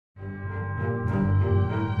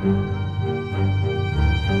Me.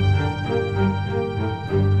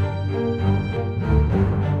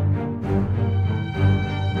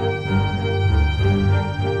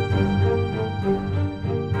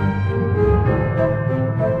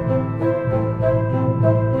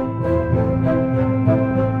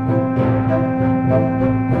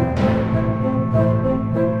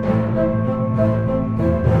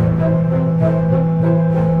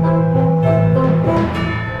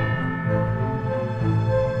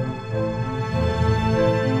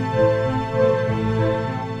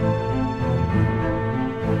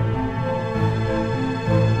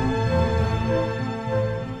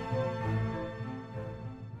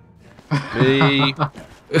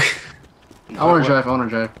 I wanna drive. I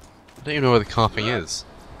don't even know where the car thing is.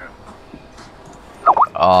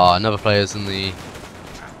 Ah, another player's in the.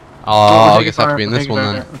 Oh, I guess I have to be in this one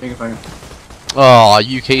then. Oh,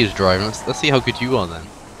 UK is driving. Let's see how good you are then,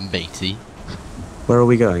 matey. Where are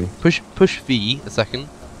we going? Push V a second.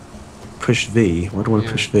 Push V? Why do I want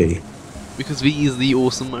to push V? Because V is the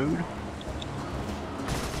awesome mode.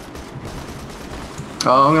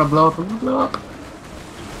 Oh, I'm gonna blow up. I'm gonna blow up.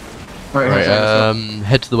 Right,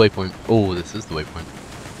 head to the waypoint. Oh, this is the waypoint.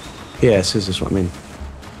 Yes, this is what I mean.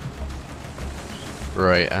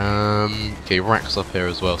 Right, okay, rack's up here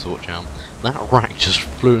as well, so watch out. That rack just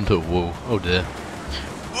flew into a wall. Oh dear.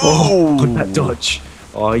 Oh, put that dodge.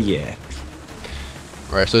 Oh yeah.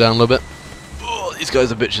 Right, slow down a little bit. Oh, these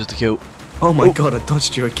guys are bitches to kill. Oh my god, I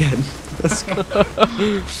dodged you again. Let's go.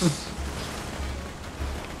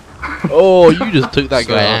 Oh, you just took that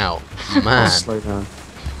guy out. Man. Slow down.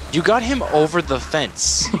 You got him over the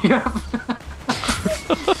fence.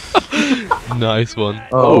 Nice one.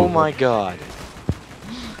 Oh my god.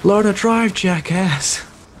 Learn to drive, jackass.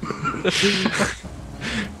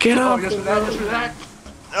 Get up.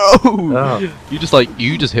 Oh.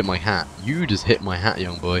 You just hit my hat. You just hit my hat,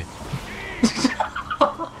 young boy.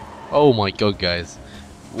 Oh my god, guys.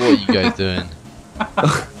 What are you guys doing?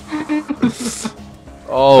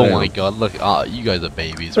 Oh my god, look, you guys are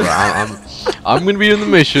babies, right? I'm gonna be in the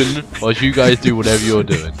mission while you guys do whatever you're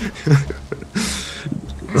doing.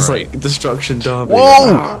 It's like destruction derby.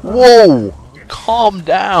 Whoa! Whoa! Calm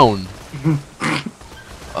down!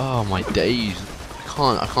 Oh my days.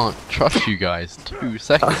 I can't trust you guys. 2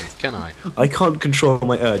 seconds, can I? I can't control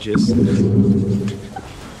my urges.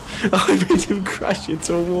 I made him crash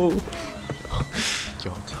into a wall.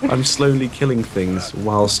 God. I'm slowly killing things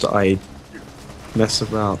whilst I mess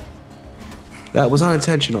about. That was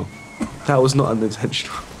unintentional. That was not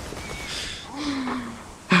unintentional.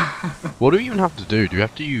 What do we even have to do? Do we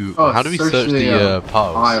have to how do we search the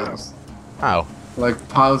piles? How? Like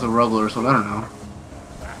piles of rubble or something, I don't know.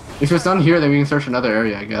 If it's done here, then we can search another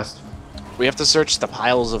area, I guess. We have to search the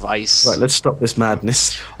piles of ice. Right, let's stop this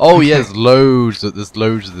madness. Oh yeah, there's loads of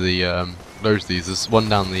these. There's one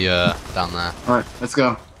down the down there. Alright, let's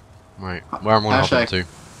go. Right, where am I hopping to?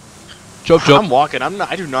 Chop chop. I'm walking.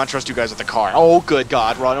 I do not trust you guys with the car. Oh good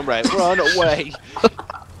god, run away. Run away.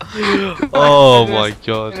 Oh my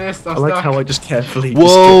god. I like how I just carefully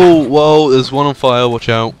Whoa, there's one on fire, watch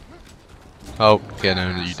out. Oh, yeah,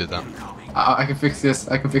 no, you did that. I can fix this,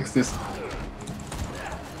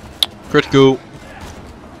 Critical.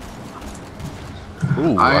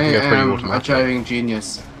 Ooh, I can go pretty am automatic. a driving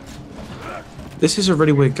genius. This is a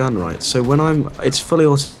really weird gun, right? So when it's fully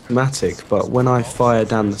automatic, but when I fire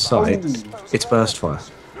down the sight, it's burst fire.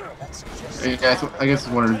 I guess it's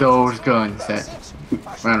one of those guns that,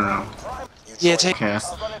 I don't know. Yeah, take.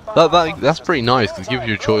 That's pretty nice, because it gives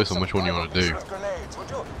you a choice on which one you want to do.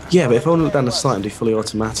 Yeah, but if I want to look down the sight and do fully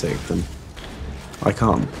automatic, then I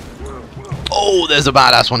can't. Oh, there's a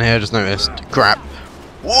badass one here, I just noticed. Crap.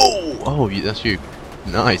 Whoa! Oh, that's you.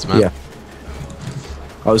 Nice, man. Yeah.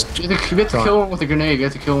 I was. You have to kill one with a grenade.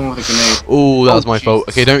 Oh, that was my fault.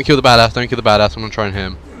 Okay, don't kill the badass. I'm gonna try and hit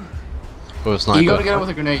him. Or a sniper. You gotta get him with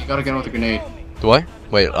a grenade. Do I?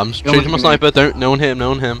 Wait, I'm changing my sniper. No one hit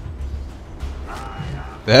him.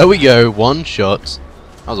 There we go. One shot.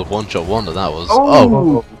 That was a one-shot wonder. That was.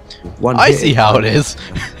 Oh. One I hit. see how it is.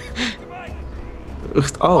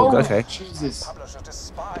 Oh, okay. Jesus.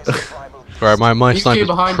 Right, my He's sniper's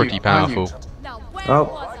behind pretty you, behind powerful.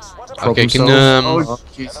 Oh. Okay, can Oh,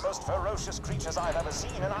 jeez.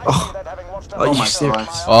 Are you my serious?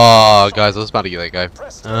 God. Oh, guys, I was about to get that guy.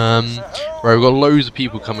 Right, we've got loads of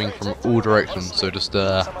people coming from all directions, so just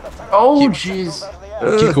Oh, jeez.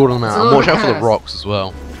 keep calling them out. And watch out for the rocks as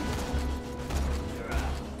well.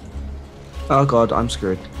 Oh god, I'm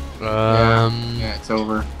screwed. Yeah, it's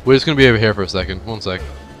over. We're just gonna be over here for a second. 1 sec.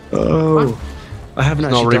 Oh. I haven't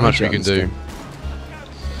There's actually not really died much we yet can this do. game.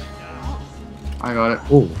 I got it.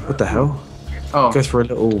 Oh, what the hell? Oh. Go through a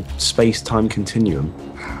little space-time continuum.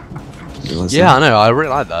 Yeah, I know. I really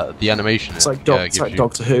like that. The animation. It's like, gives you.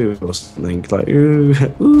 Doctor Who or something. Like, ooh,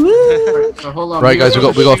 ooh. So hold on. Right, guys, we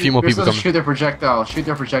got a few more people coming. Shoot their projectiles. Shoot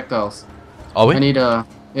their projectiles. Are we? I need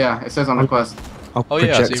yeah, it says on the quest. I'll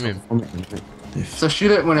yeah, I project see you mean. So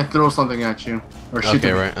shoot it when it throws something at you. Or shoot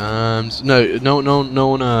Okay, it. right. No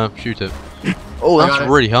one shoot it. Oh, I that's got it.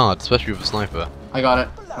 really hard, especially with a sniper. I got it.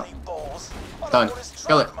 Done.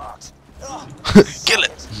 Kill it. Kill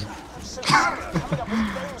it.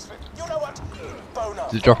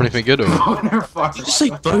 Did it drop anything good or? Boner fart. Did you say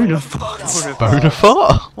boner farts? Boner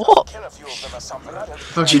fart? What?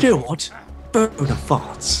 Do you know what? Boner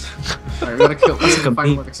farts. Alright, we gotta kill. That's like a Find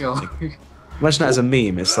meme. more to kill. Imagine that as a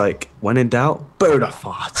meme. It's like, when in doubt, boner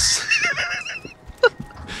farts.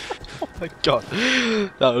 Oh my god,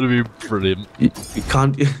 that would be brilliant. You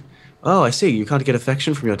can't. Oh, I see. You can't get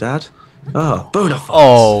affection from your dad. Oh, boner farts.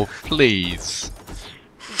 Oh, please.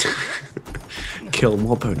 Kill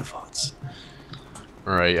more boner farts.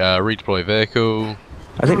 Right, redeploy vehicle.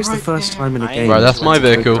 I think it's the first time in a game. Right, that's my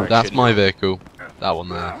vehicle. Right, That's shitty. my vehicle. That one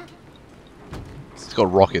there. It's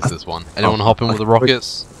got rockets. This one. Anyone hop in with the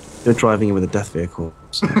rockets? You're driving in with a death vehicle.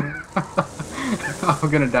 So. I'm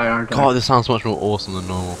gonna die, aren't I? God, this sounds much more awesome than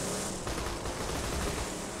normal.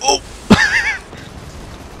 Oh.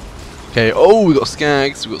 Okay. Oh, we got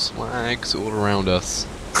skags. We got swags all around us.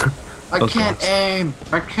 I Oh, can't God. aim.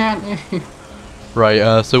 I can't aim.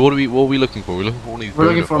 Right. So what are we looking for? We're looking for one of these. We're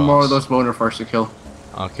looking boner for more farts. of those boner farts to kill.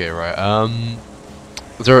 Okay. Right.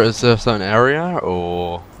 Is there a certain area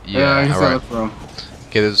or? Yeah, you all said right. look for 'em.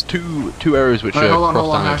 Okay. There's two areas which Alright, are hold on.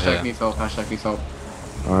 crossed down Hashtag over needs help. Hashtag needs help.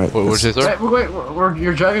 Alright. What is this? Sorry? Wait,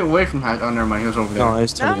 you're driving away from Hatch. Oh, never mind. He was over there. No, I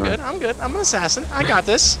was No, I'm telling you. good. I'm good. I'm an assassin. I got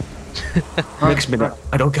this. Next minute.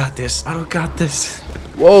 I don't got this. I don't got this.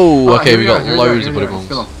 Whoa. Oh, Okay, here we go, got here we go, loads here of we go. bullet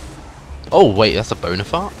Kill bombs. him. Oh wait, that's a boner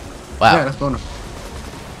fart. Wow. Yeah, that's boner.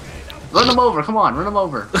 Run him over. Come on, run him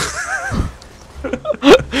over.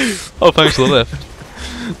 Oh, thanks for the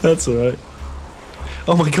lift. That's alright.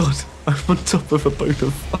 Oh my god. I'm on top of a boner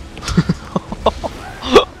fart.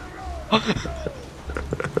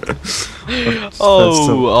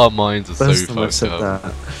 Oh, our minds are so First time I've fucked said up.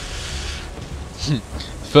 that.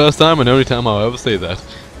 First time and only time I'll ever say that.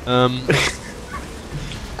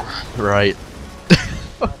 Right.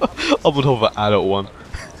 I'm on top of an adult one.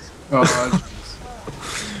 Oh,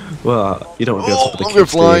 Well, you don't want to be on top of the Oh, kids. we're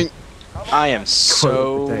flying. I am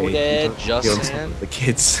so Quote of the day, dead, you don't wanna be on top Justin. of the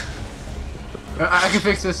kids. I can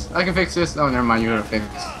fix this. I can fix this. Oh, never mind. You're gonna fix.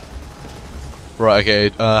 Right, okay.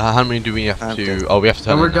 How many do we have I'm to? dead. Oh, we have to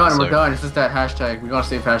tell And we're them now, done. We're so- done. It's just that hashtag. We gotta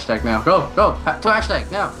save hashtag now. Go, go. To hashtag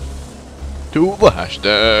now. To the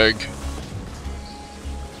hashtag.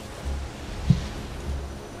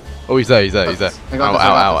 Oh, he's there. He's there. He's there. I Ow! got Ow! this, I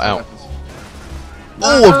Ow! got Ow! this, I got this.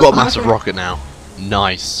 Oh, I've got a No, massive hashtag. rocket now.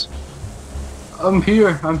 Nice. I'm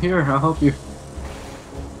here. I'm here. I'll help you.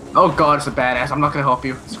 Oh god, it's a badass. I'm not gonna help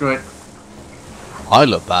you. Screw it. I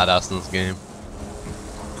look badass in this game.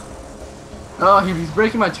 Oh, he's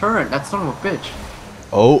breaking my turret. That son of a bitch.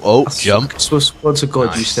 Oh, jump. So, swear to God,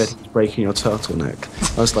 you Nice. said he was breaking your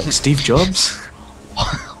turtleneck. I was like, Steve Jobs?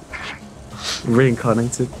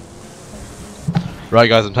 Reincarnated. Right,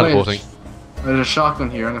 guys, I'm teleporting. There's a shotgun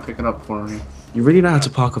here. I'm gonna pick it up for me. You really know how to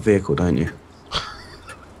park a vehicle, don't you?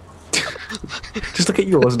 Just look at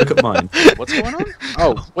yours and look at mine. What's going on?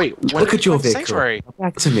 Oh, wait. When Look at your vehicle. Sanctuary. Now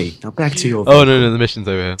back to me. Now back to your vehicle. Oh no, the mission's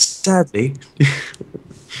over here. Sadly.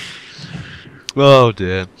 Oh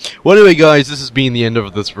dear. Well, anyway, guys, this has been the end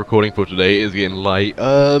of this recording for today. It's getting late.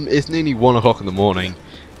 It's nearly 1 o'clock in the morning.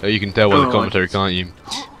 You can tell by the Oh, commentary, can't you?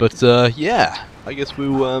 But yeah, I guess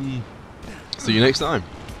we'll see you next time.